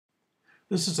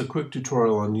This is a quick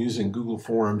tutorial on using Google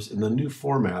Forms in the new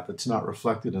format that's not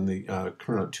reflected in the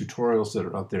current tutorials that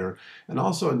are out there, and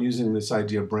also on using this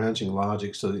idea of branching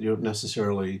logic so that you don't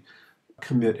necessarily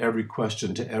commit every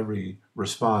question to every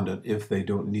respondent if they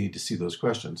don't need to see those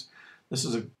questions. This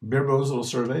is a bare bones little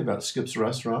survey about Skip's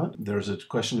Restaurant. There's a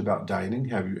question about dining.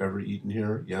 Have you ever eaten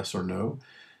here? Yes or no?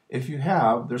 If you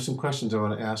have, there's some questions I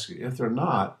want to ask you. If they're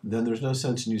not, then there's no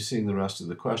sense in you seeing the rest of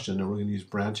the question, and we're going to use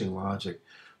branching logic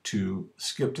to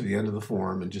skip to the end of the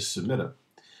form and just submit it.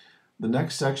 The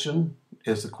next section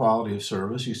is the quality of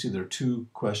service. You see there are two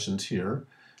questions here.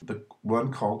 The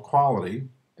one called quality,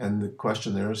 and the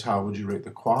question there is how would you rate the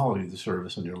quality of the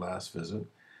service on your last visit?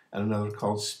 And another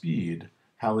called speed.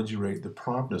 How would you rate the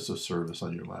promptness of service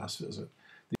on your last visit?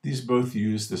 These both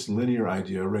use this linear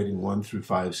idea, rating 1 through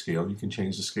 5 scale. You can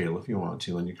change the scale if you want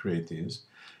to when you create these.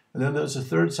 And then there's a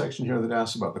third section here that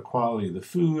asks about the quality of the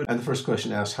food. And the first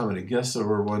question asks how many guests there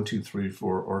were, 1, 2, 3,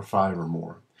 4, or 5 or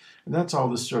more. And that's all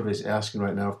this survey is asking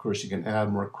right now. Of course, you can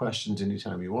add more questions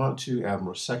anytime you want to, add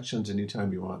more sections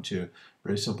anytime you want to.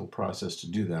 Very simple process to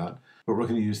do that. But we're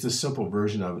going to use this simple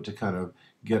version of it to kind of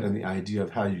get in the idea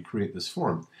of how you create this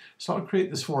form. So I'll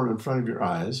create this form in front of your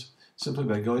eyes simply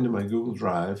by going to my Google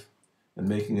Drive and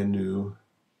making a new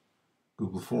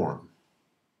Google form.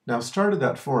 Now, I've started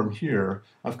that form here.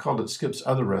 I've called it Skip's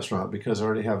Other Restaurant because I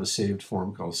already have a saved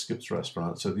form called Skip's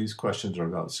Restaurant. So these questions are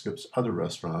about Skip's Other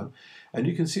Restaurant. And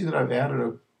you can see that I've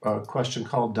added a question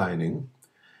called Dining.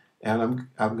 And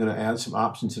I'm going to add some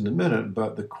options in a minute,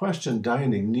 but the question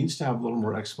Dining needs to have a little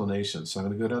more explanation. So I'm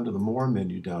going to go down to the More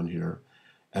menu down here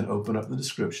and open up the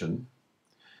description.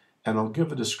 And I'll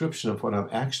give a description of what I'm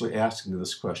actually asking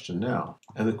this question now.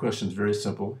 And the question is very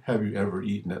simple. Have you ever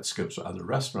eaten at Skip's Other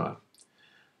Restaurant?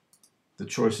 The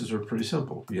choices are pretty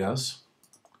simple, yes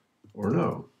or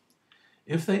no.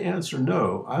 If they answer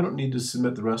no, I don't need to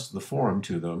submit the rest of the form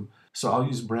to them, so I'll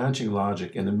use branching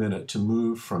logic in a minute to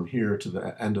move from here to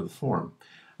the end of the form.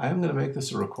 I am going to make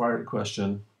this a required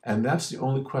question, and that's the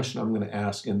only question I'm going to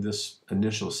ask in this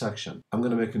initial section. I'm going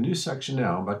to make a new section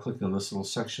now by clicking on this little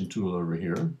section tool over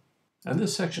here, and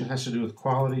this section has to do with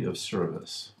quality of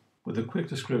service, with a quick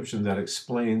description that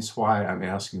explains why I'm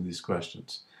asking these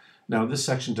questions. Now, this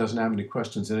section doesn't have any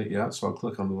questions in it yet, so I'll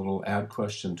click on the little Add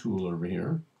Question tool over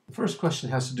here. The first question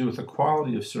has to do with the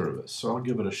quality of service, so I'll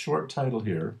give it a short title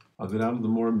here. I'll go down to the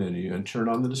More menu and turn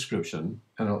on the description,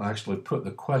 and I'll actually put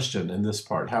the question in this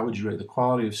part. How would you rate the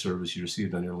quality of service you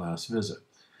received on your last visit?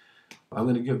 I'm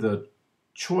going to give the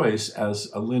choice as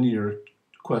a linear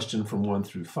question from 1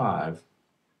 through 5.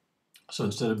 So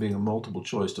instead of being a multiple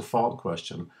choice default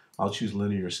question, I'll choose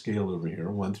linear scale over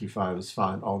here. 1 through 5 is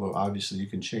fine, although obviously you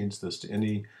can change this to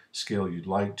any scale you'd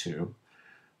like to.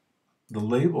 The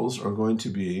labels are going to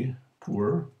be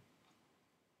poor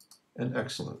and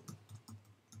excellent.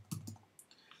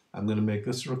 I'm going to make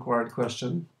this a required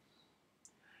question.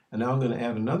 And now I'm going to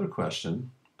add another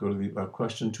question. Go to the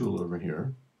question tool over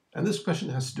here. And this question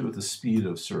has to do with the speed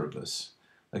of service.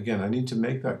 Again, I need to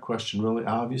make that question really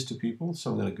obvious to people, so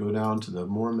I'm going to go down to the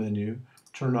More menu,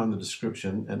 turn on the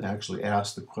description, and actually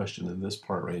ask the question in this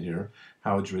part right here.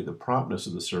 How would you rate the promptness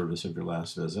of the service of your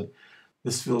last visit?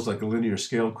 This feels like a linear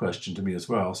scale question to me as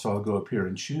well, so I'll go up here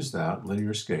and choose that,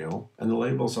 linear scale, and the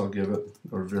labels I'll give it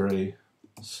are very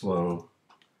slow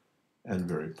and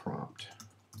very prompt.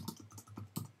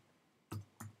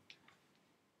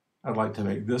 I'd like to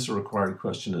make this a required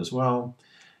question as well.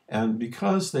 And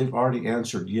because they've already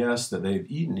answered yes, that they've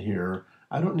eaten here,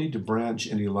 I don't need to branch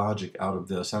any logic out of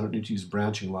this. I don't need to use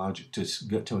branching logic to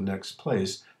get to a next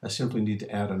place. I simply need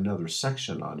to add another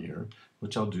section on here,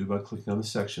 which I'll do by clicking on the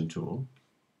section tool.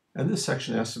 And this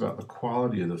section asks about the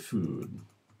quality of the food,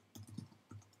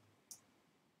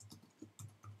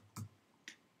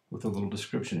 with a little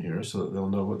description here so that they'll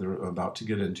know what they're about to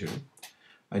get into.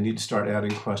 I need to start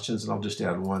adding questions, and I'll just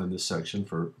add one in this section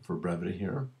for brevity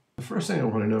here. The first thing I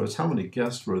want to know is how many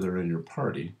guests were there in your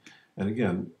party? And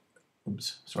again,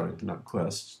 oops, sorry, not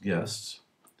guests.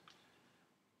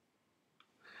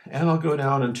 And I'll go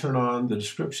down and turn on the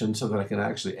description so that I can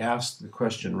actually ask the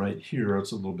question right here.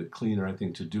 It's a little bit cleaner, I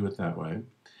think, to do it that way.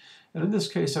 And in this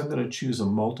case, I'm going to choose a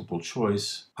multiple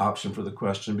choice option for the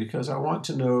question because I want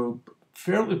to know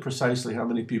fairly precisely how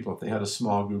many people, if they had a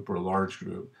small group or a large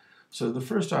group. So the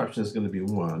first option is going to be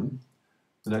 1.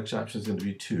 The next option is going to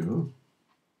be 2.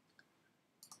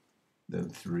 Then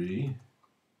 3,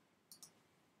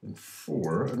 and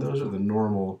 4, and those are the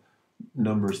normal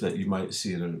numbers that you might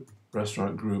see in a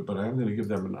restaurant group, but I'm going to give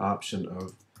them an option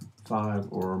of 5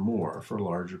 or more for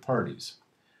larger parties.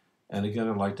 And again,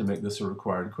 I'd like to make this a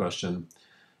required question.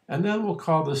 And then we'll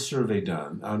call this survey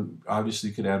done. Obviously,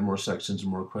 you could add more sections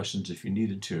and more questions if you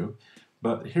needed to.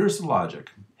 But here's the logic.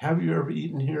 Have you ever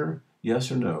eaten here?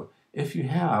 Yes or no? If you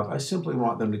have, I simply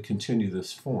want them to continue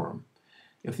this form.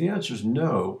 If the answer is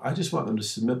no, I just want them to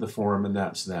submit the form and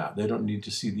that's that. They don't need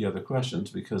to see the other questions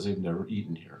because they've never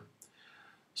eaten here.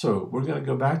 So we're going to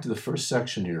go back to the first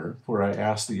section here where I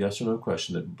ask the yes or no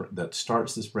question that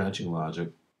starts this branching logic.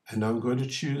 And I'm going to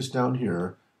choose down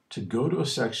here to go to a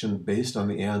section based on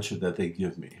the answer that they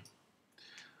give me.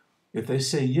 If they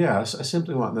say yes, I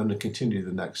simply want them to continue to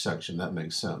the next section. That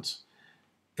makes sense.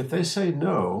 If they say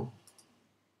no,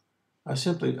 I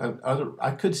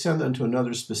could send them to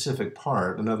another specific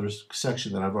part, another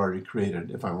section that I've already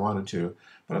created if I wanted to,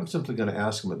 but I'm simply going to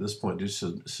ask them at this point to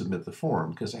submit the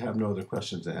form because I have no other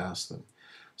questions to ask them.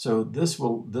 So this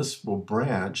will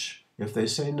branch. If they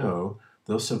say no,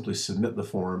 they'll simply submit the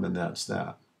form and that's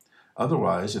that.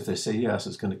 Otherwise, if they say yes,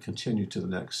 it's going to continue to the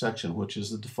next section, which is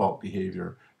the default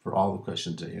behavior for all the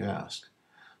questions that you ask.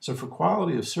 So for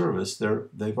quality of service,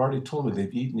 they've already told me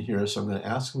they've eaten here, so I'm going to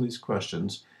ask them these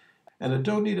questions. And I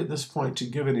don't need at this point to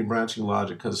give any branching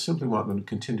logic because I simply want them to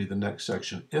continue the next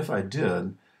section. If I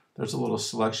did, there's a little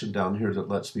selection down here that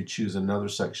lets me choose another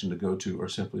section to go to or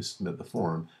simply submit the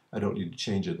form. I don't need to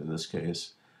change it in this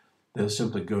case. They'll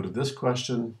simply go to this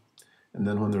question, and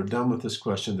then when they're done with this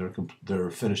question, they're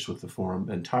finished with the form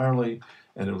entirely,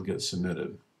 and it'll get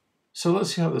submitted. So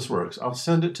let's see how this works. I'll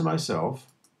send it to myself.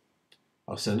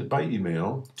 I'll send it by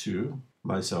email to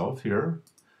myself here.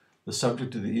 The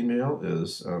subject of the email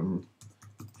is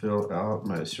fill out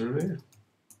my survey.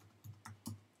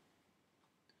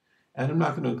 And I'm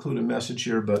not going to include a message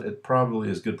here, but it probably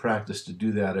is good practice to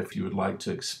do that if you would like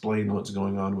to explain what's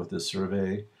going on with this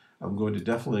survey. I'm going to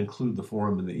definitely include the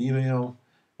form in the email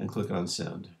and click on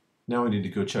send. Now I need to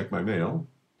go check my mail.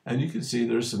 And you can see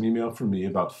there's some email from me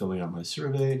about filling out my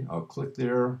survey. I'll click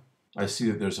there. I see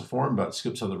that there's a form about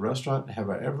Skip's Other Restaurant. Have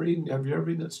you ever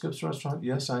eaten at Skip's Restaurant?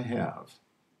 Yes, I have.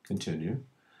 Continue.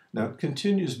 Now it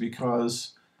continues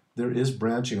because there is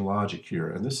branching logic here,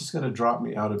 and this is going to drop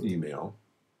me out of email,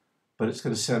 but it's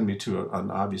going to send me to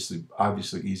an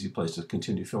obviously easy place to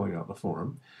continue filling out the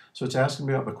form. So it's asking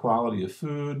me about the quality of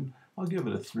food. I'll give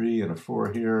it a 3 and a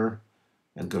 4 here,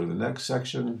 and go to the next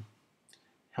section.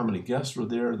 How many guests were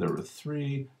there? There were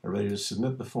 3. I'm ready to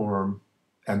submit the form,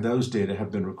 and those data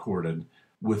have been recorded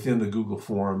within the Google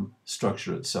form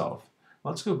structure itself.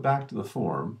 Let's go back to the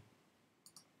form,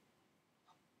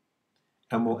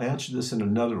 and we'll answer this in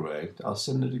another way. I'll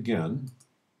send it again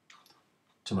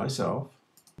to myself,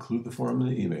 include the form in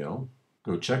the email,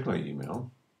 go check my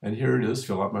email, and here it is,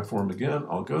 fill out my form again.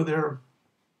 I'll go there.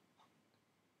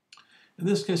 In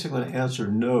this case, I'm going to answer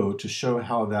no to show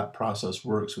how that process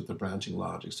works with the branching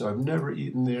logic. So I've never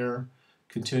eaten there,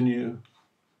 continue,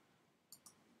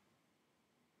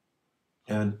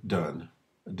 and done.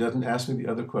 It doesn't ask me the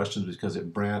other questions because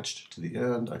it branched to the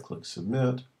end. I click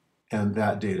submit, and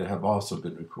that data have also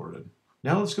been recorded.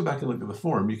 Now let's go back and look at the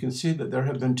form. You can see that there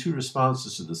have been 2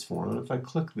 responses to this form, and if I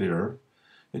click there,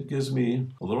 it gives me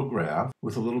a little graph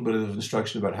with a little bit of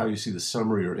instruction about how you see the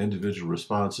summary or individual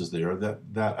responses there.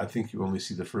 That I think you only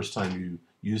see the first time you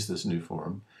use this new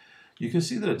form. You can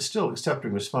see that it's still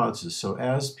accepting responses, so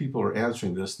as people are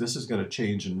answering this is going to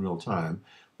change in real time,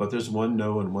 but there's 1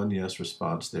 no and 1 yes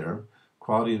response there.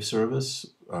 Quality of service,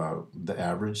 the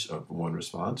average of 1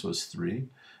 response was 3,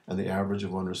 and the average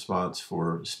of 1 response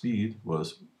for speed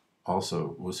was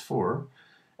 4.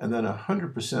 And then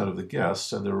 100% of the guests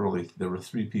said there were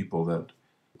 3 people that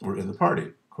were in the party.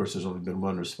 Of course, there's only been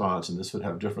 1 response, and this would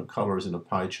have different colors in a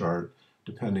pie chart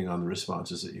depending on the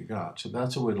responses that you got. So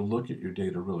that's a way to look at your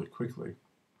data really quickly.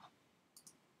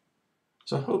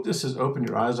 So I hope this has opened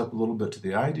your eyes up a little bit to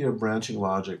the idea of branching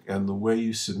logic and the way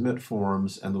you submit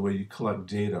forms and the way you collect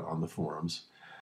data on the forms.